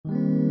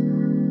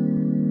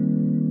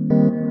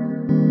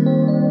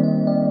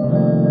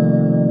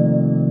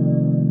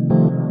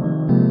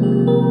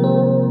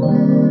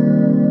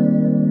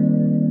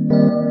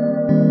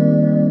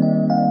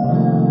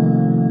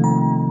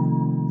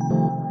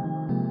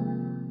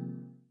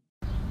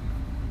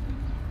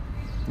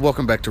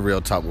Welcome back to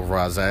Real Talk with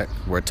Razak,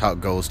 where talk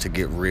goes to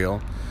get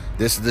real.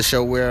 This is the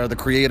show where the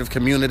creative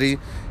community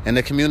and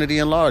the community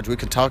in large, we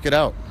can talk it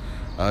out,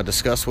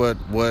 discuss what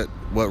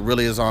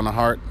really is on the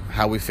heart,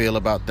 how we feel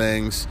about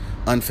things,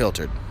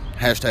 unfiltered.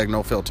 Hashtag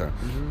no filter.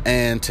 Mm-hmm.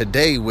 And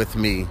today with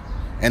me,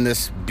 in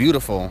this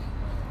beautiful,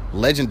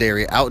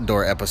 legendary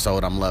outdoor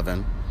episode I'm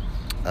loving,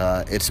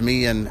 it's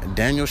me and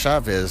Daniel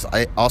Chavez,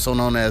 also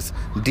known as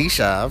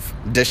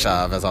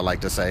Deshav, as I like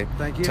to say.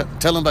 Thank you.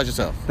 Tell them about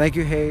yourself. Thank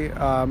you. Hey,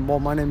 well,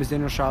 my name is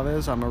Daniel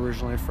Chavez. I'm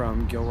originally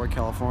from Gilroy,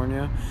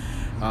 California.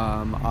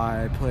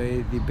 I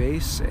play the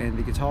bass and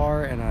the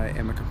guitar, and I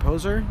am a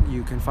composer.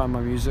 You can find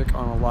my music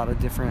on a lot of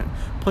different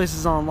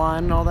places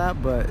online and all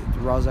that, but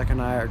Razak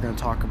and I are going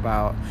to talk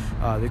about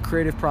the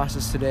creative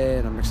process today,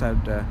 and I'm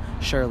excited to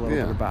share a little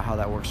bit about how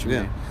that works for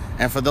me.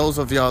 And for those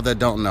of y'all that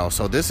don't know,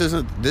 so this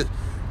isn't...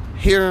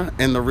 Here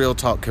in the Real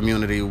Talk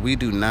community, we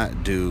do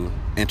not do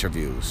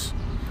interviews.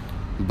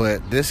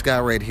 But this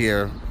guy right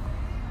here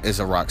is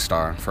a rock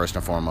star, first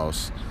and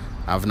foremost.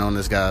 I've known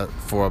this guy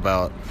for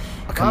about...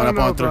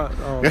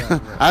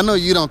 I know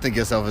you don't think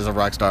yourself as a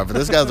rock star, but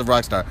this guy's a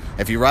rock star.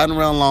 If you're riding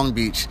around Long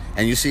Beach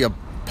and you see a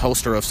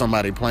poster of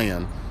somebody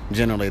playing,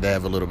 generally they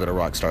have a little bit of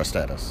rock star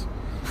status.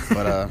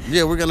 But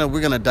we're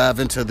gonna dive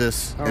into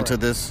this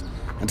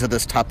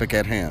this topic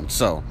at hand.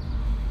 So,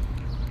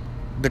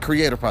 the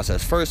creative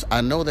process. First, I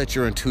know that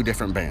you're in two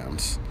different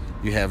bands.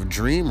 You have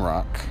Dream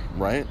Rock,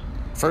 right?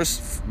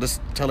 First,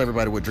 let's tell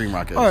everybody what Dream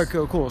Rock is. All right,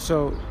 cool.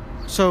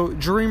 So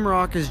Dream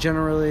Rock is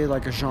generally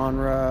like a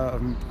genre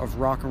of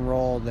rock and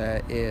roll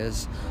that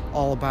is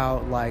all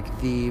about like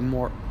the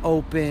more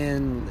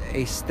open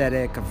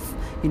aesthetic of,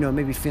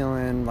 maybe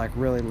feeling like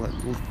really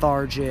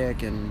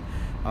lethargic and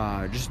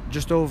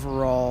just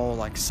overall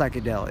like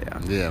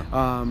psychedelia.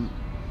 Yeah.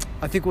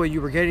 I think what you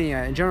were getting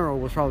at in general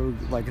was probably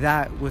like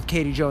that with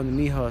Katie Joe and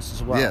the Mihos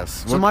as well.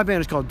 Yes. So my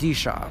band is called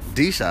Deshav.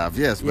 Deshav,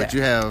 yes, but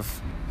you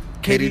have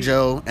Katie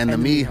Joe and the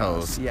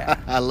Mihos. Yeah.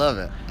 I love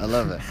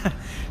it.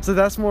 So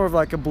that's more of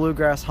like a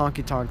bluegrass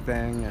honky-tonk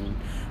thing,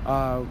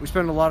 and we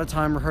spend a lot of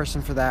time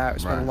rehearsing for that. We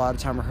spend a lot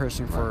of time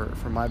rehearsing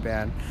for my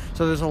band.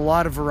 So there's a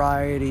lot of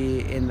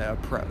variety in the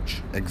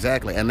approach.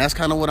 Exactly, and that's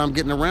kind of what I'm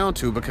getting around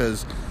to,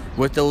 because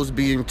with those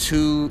being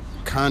two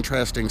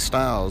contrasting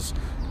styles,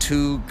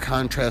 two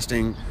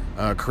contrasting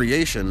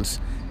creations,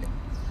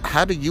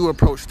 how do you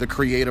approach the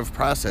creative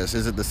process?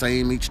 Is it the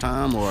same each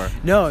time, or?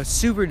 No, it's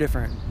super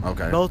different.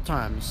 Okay. Both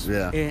times.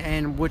 Yeah.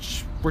 And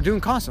which we're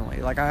doing constantly.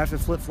 Like, I have to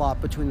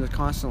flip-flop between those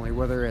constantly,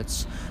 whether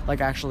it's, like,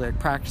 actually like,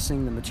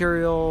 practicing the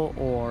material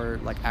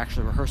or, like,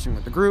 actually rehearsing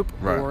with the group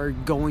or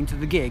going to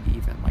the gig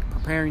even. Like,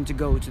 preparing to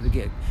go to the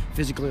gig.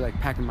 Physically, like,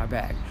 packing my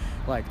bag.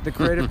 Like, the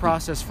creative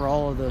process for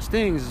all of those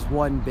things is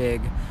one big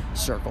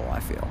circle, I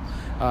feel.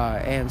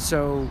 And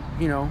so,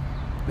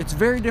 it's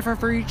very different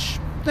for each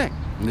thing.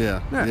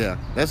 Yeah,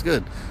 that's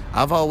good.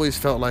 I've always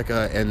felt like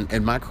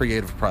in my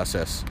creative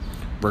process,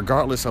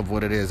 regardless of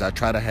what it is, I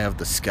try to have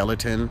the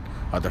skeleton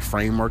or the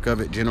framework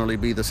of it generally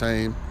be the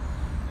same.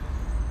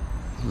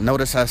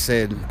 Notice I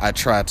said I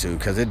try to,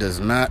 because it does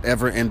not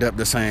ever end up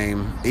the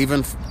same.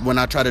 Even when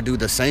I try to do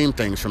the same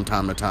things from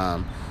time to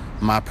time,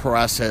 my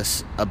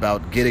process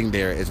about getting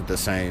there isn't the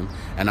same.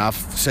 And I've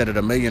said it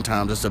a million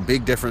times, there's a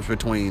big difference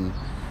between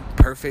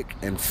perfect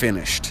and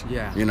finished.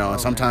 And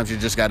sometimes you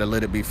just got to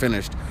let it be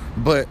finished.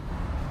 But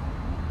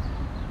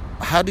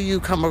how do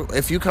you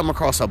if you come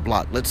across a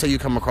block, let's say you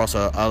come across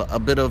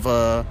a bit of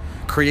a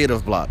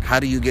creative block,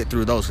 how do you get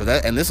through those?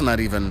 And this is not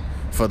even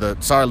for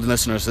sorry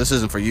listeners, this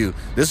isn't for you,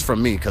 this is for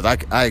me, because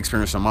I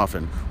experience them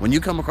often. When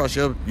you come across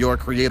your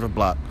creative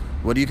block,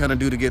 what do you kind of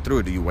do to get through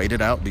it? Do you wait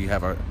it out? Do you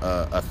have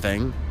a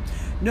thing?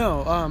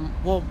 No,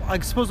 well, I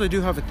suppose I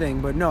do have a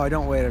thing, but no, I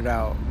don't wait it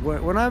out.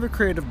 When I have a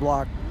creative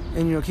block,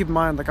 and keep in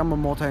mind, like, I'm a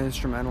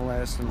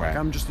multi-instrumentalist, and like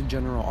I'm just a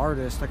general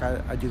artist. Like,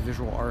 I do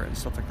visual art and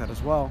stuff like that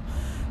as well.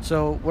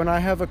 So when I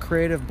have a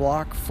creative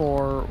block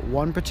for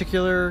one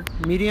particular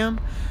medium,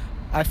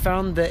 I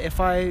found that if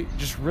I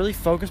just really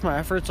focus my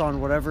efforts on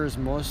whatever is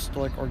most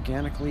like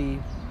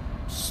organically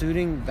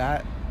suiting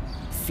that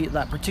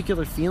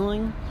particular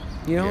feeling,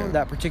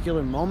 that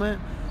particular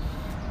moment,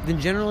 then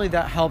generally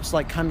that helps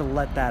like kind of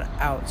let that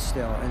out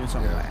still in its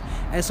own way.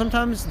 And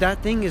sometimes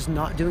that thing is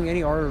not doing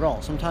any art at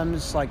all. Sometimes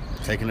it's like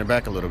taking it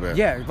back a little bit.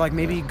 Yeah, like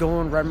maybe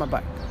going riding my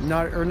bike.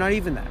 Not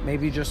even that.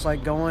 Maybe just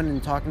like going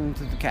and talking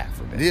to the cat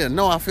for a bit. Yeah,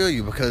 no, I feel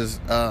you, because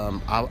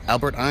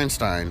Albert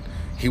Einstein,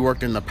 he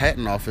worked in the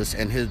patent office,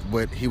 and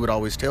what he would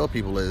always tell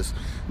people is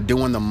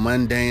doing the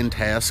mundane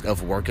task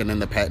of working in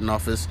the patent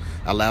office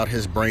allowed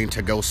his brain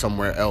to go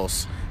somewhere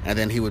else, and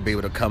then he would be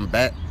able to come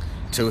back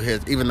to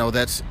his, even though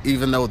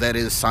that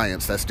is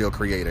science, that's still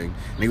creating,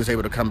 and he was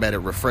able to come back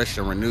at refreshed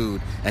and renewed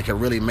and can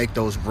really make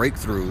those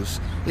breakthroughs,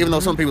 even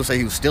though some people say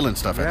he was stealing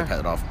stuff at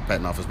the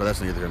patent office, but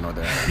that's neither here nor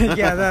there.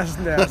 Yeah,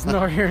 that's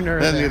nor here nor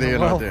there. That's neither here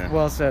nor there.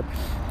 Well said.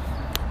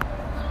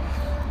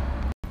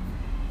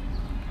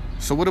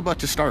 So what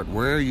about your start?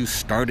 Where are you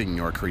starting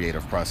your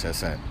creative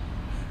process at?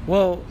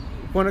 Well,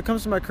 when it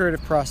comes to my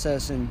creative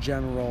process in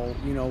general,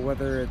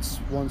 whether it's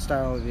one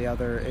style or the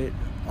other, it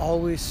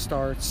always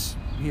starts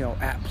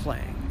at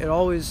playing. It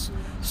always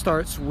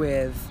starts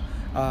with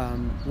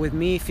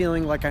me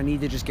feeling like I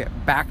need to just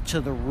get back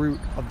to the root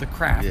of the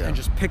craft and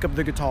just pick up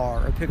the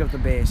guitar or pick up the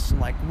bass. And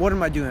like, what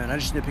am I doing? I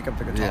just need to pick up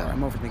the guitar.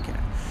 I'm overthinking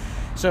it.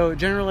 So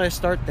generally I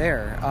start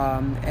there.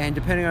 And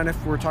depending on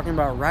if we're talking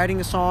about writing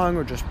a song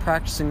or just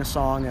practicing a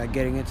song,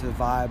 getting into the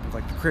vibe of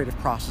like the creative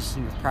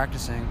processing of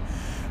practicing,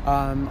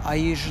 I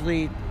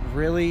usually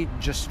really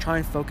just try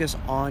and focus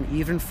on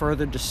even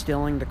further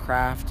distilling the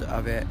craft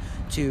of it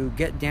to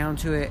get down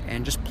to it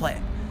and just play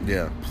it.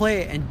 Yeah.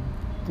 Play it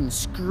and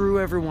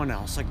screw everyone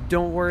else. Like,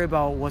 don't worry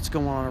about what's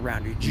going on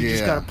around you. You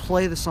just gotta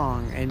play the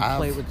song and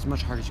play it with as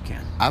much heart as you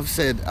can. I've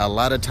said a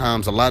lot of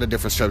times, a lot of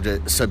different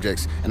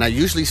subjects, and I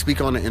usually speak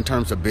on it in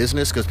terms of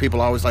business, because people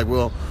are always like,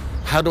 well,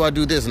 how do I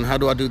do this and how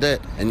do I do that?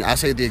 And I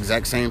say the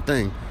exact same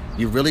thing.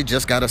 You really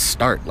just gotta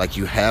start. Like,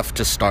 you have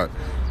to start.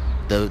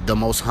 The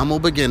most humble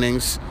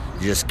beginnings,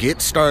 you just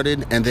get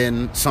started, and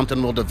then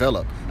something will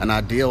develop, an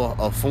ideal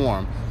of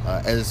form.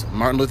 As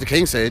Martin Luther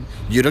King said,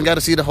 you don't got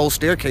to see the whole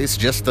staircase,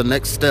 just the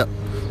next step.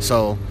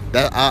 So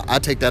that I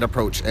take that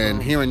approach,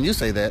 and hearing you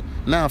say that,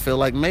 now I feel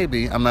like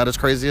maybe I'm not as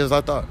crazy as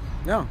I thought.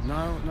 No,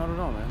 not at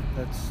all, man.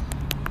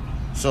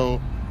 So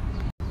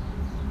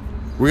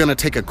we're going to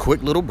take a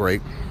quick little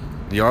break.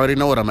 You already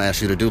know what I'm going to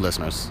ask you to do,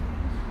 listeners.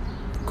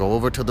 Go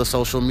over to the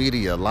social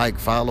media, like,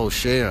 follow,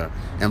 share,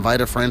 invite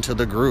a friend to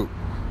the group.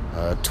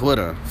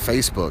 Twitter,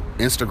 Facebook,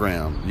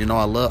 Instagram.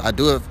 I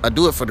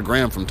do it for the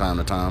gram from time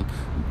to time.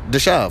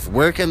 Deshav,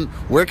 where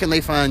can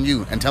they find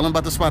you? And tell them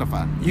about the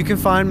Spotify. You can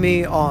find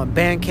me on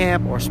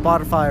Bandcamp or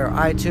Spotify or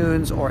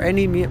iTunes or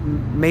any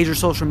major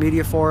social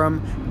media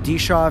forum.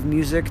 Deshav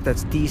Music.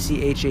 That's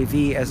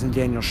DCHAV as in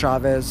Daniel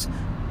Chavez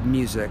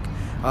Music.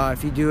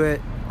 If you do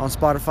it on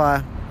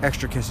Spotify,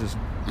 extra kisses.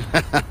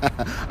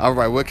 All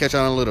right, we'll catch you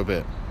on in a little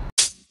bit.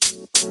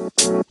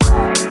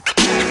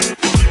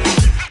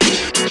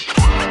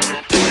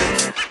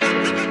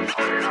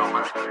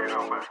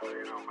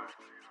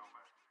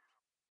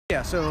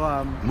 Yeah,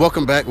 so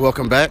welcome back.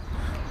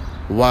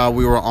 While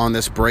we were on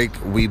this break,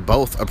 we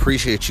both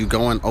appreciate you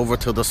going over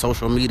to the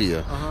social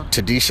media,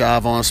 to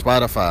Deshav on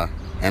Spotify,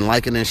 and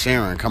liking and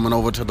sharing, coming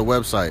over to the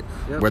website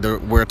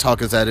where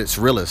talk is at its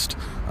realest.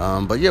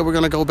 But yeah, we're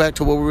gonna go back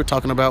to what we were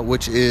talking about,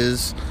 which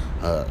is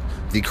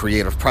the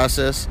creative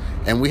process,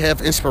 and we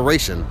have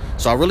inspiration.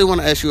 So I really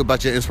want to ask you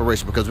about your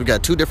inspiration, because we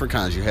got two different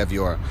kinds. You have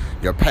your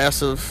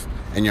passive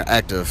and your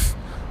active.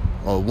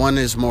 One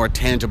is more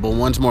tangible,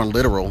 one's more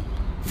literal,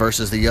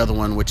 versus the other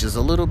one, which is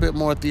a little bit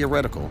more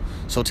theoretical.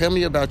 So tell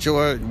me about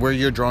where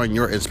you're drawing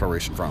your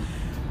inspiration from.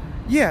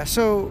 Yeah,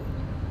 so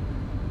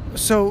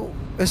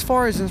as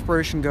far as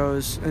inspiration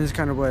goes, and it's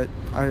kind of what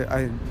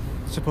I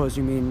suppose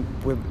you mean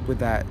with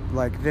that,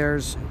 like,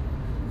 there's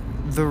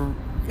the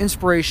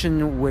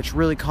inspiration which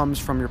really comes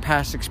from your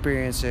past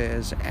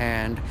experiences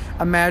and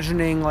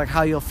imagining like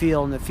how you'll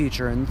feel in the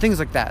future and things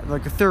like that,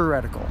 like the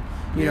theoretical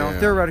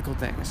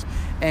things.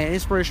 And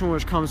inspiration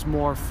which comes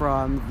more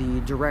from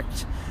the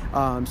direct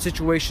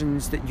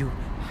situations that you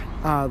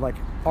like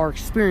are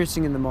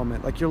experiencing in the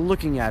moment. Like, you're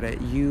looking at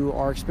it, you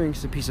are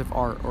experiencing a piece of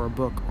art or a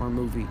book or a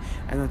movie,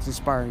 and that's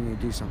inspiring you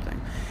to do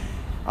something.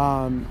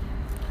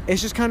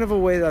 It's just kind of a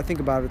way that I think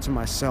about it to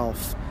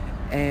myself,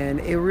 and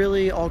it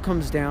really all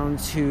comes down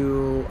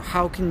to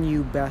how can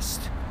you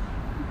best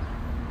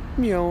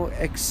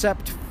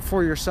accept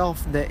for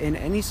yourself that in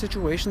any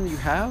situation that you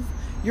have,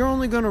 you're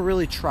only going to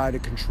really try to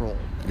control.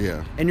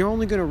 Yeah. And you're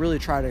only going to really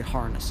try to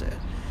harness it.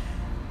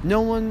 I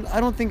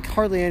don't think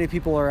hardly any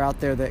people are out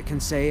there that can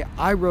say,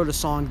 I wrote a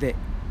song that,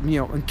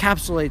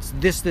 encapsulates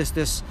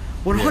this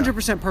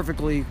 100%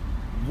 perfectly,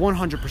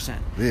 100%.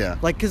 Yeah.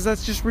 Like, because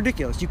that's just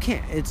ridiculous. You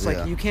can't. It's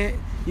like, you can't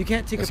take a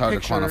picture. It's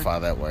hard to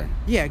quantify that way.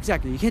 Yeah,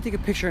 exactly. You can't take a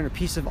picture and a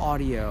piece of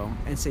audio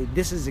and say,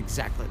 this is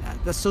exactly that.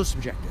 That's so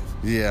subjective.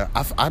 Yeah.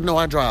 I know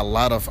I draw a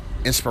lot of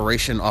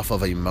inspiration off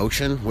of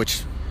emotion,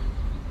 which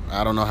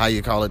I don't know how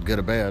you call it, good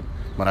or bad,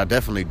 but I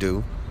definitely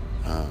do.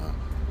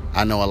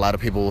 I know a lot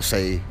of people will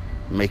say,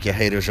 make your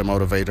haters your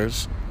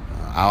motivators.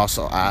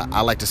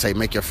 I like to say,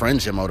 make your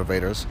friends your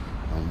motivators.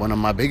 One of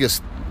my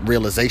biggest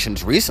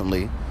realizations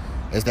recently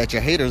is that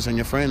your haters and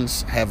your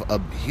friends have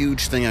a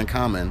huge thing in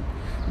common,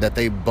 that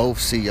they both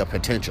see your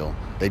potential.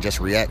 They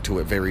just react to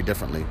it very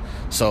differently.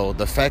 So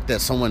the fact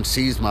that someone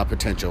sees my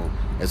potential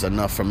is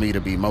enough for me to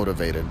be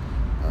motivated.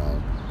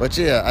 But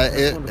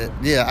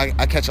yeah,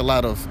 I catch a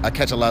lot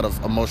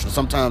of emotion.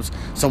 Sometimes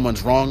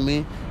someone's wronged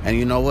me, and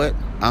you know what?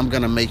 I'm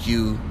gonna make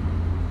you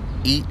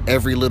eat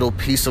every little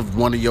piece of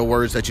one of your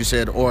words that you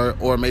said,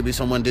 or maybe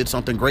someone did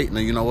something great, and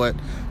you know what?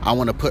 I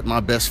want to put my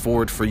best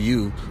forward for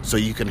you, so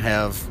you can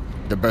have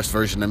the best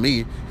version of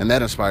me, and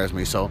that inspires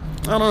me. So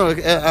I don't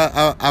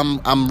know.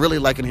 I'm really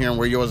liking hearing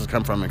where yours has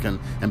come from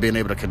and being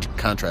able to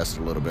contrast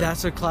it a little bit.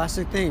 That's a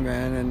classic thing,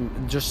 man,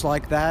 and just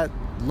like that,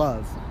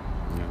 love.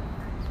 Yeah.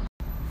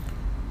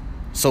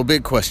 So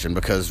big question,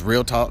 because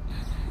real talk,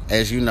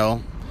 as you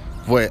know,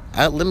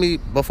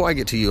 before I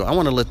get to you, I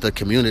want to let the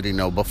community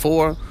know,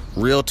 before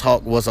Real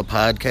Talk was a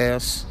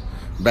podcast,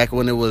 back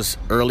when it was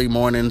early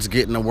mornings,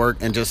 getting to work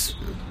and just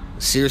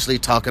seriously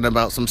talking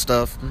about some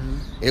stuff,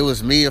 it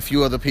was me, a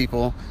few other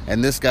people,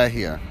 and this guy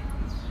here,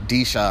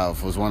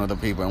 D-Shav, was one of the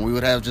people. And we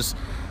would have just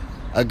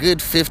a good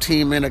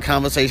 15-minute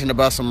conversation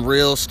about some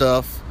real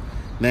stuff,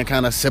 and then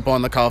kind of sip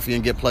on the coffee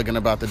and get plugging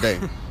about the day.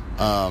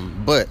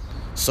 But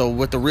so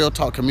with the Real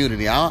Talk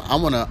community, I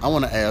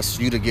wanna ask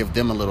you to give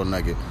them a little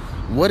nugget.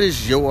 What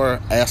is your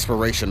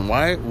aspiration?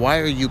 Why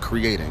are you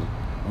creating?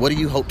 What do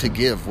you hope to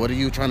give? What are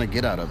you trying to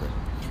get out of it?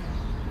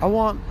 I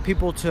want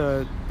people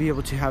to be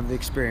able to have the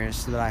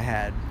experience that I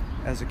had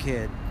as a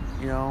kid.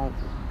 You know,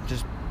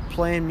 just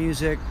playing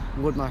music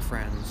with my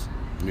friends.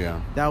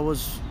 Yeah. That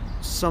was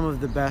some of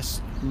the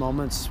best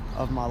moments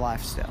of my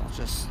life still.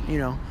 Just, you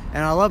know,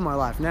 and I love my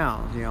life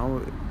now, you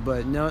know,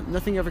 but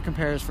nothing ever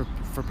compares for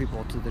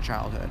people to the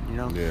childhood, you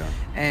know? Yeah.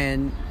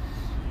 And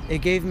it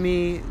gave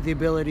me the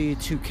ability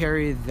to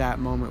carry that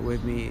moment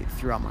with me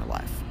throughout my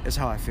life, is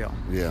how I feel.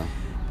 Yeah.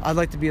 I'd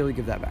like to be able to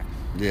give that back.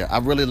 Yeah, I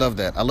really love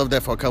that. I love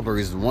that for a couple of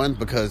reasons. One,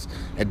 because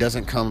it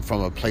doesn't come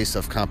from a place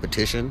of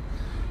competition,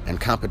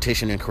 and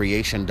competition and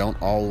creation don't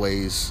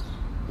always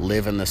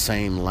live in the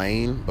same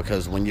lane,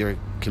 because when you're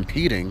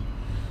competing,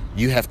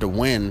 you have to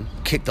win,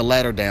 kick the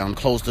ladder down,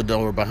 close the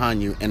door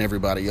behind you, and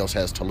everybody else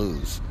has to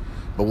lose.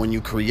 But when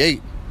you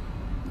create,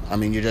 I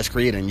mean, you're just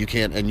creating. You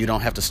can't, and you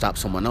don't have to stop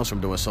someone else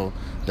from doing it. So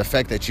the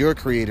fact that you're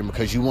creating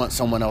because you want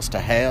someone else to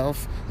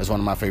have is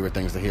one of my favorite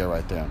things to hear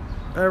right there.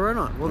 Right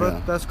on. Well,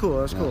 yeah. That's cool.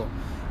 That's cool.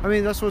 I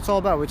mean, that's what it's all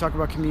about. We talk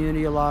about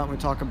community a lot. We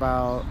talk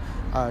about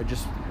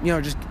just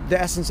the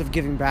essence of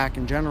giving back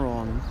in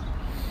general. And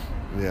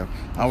yeah.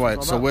 All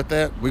right. So with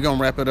that, we're going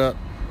to wrap it up.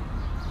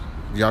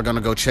 Y'all going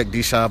to go check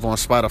D-Shav on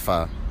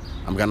Spotify.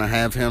 I'm going to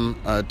have him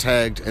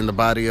tagged in the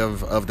body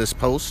of this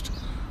post.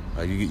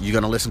 You're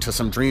going to listen to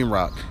some dream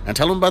rock. And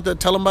tell them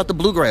about the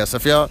bluegrass.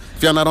 If y'all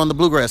not on the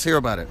bluegrass, hear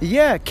about it.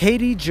 Yeah,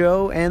 Katie,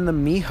 Joe, and the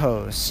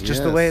Mijos.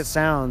 Just the way it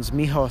sounds.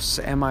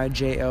 Mijos,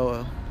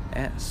 Mijos.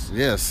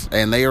 Yes,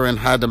 and they are in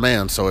high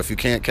demand. So if you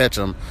can't catch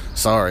them,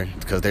 sorry,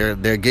 because they're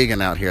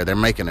gigging out here. They're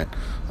making it.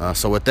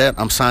 So with that,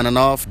 I'm signing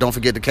off. Don't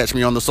forget to catch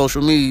me on the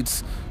social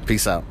medias.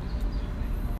 Peace out.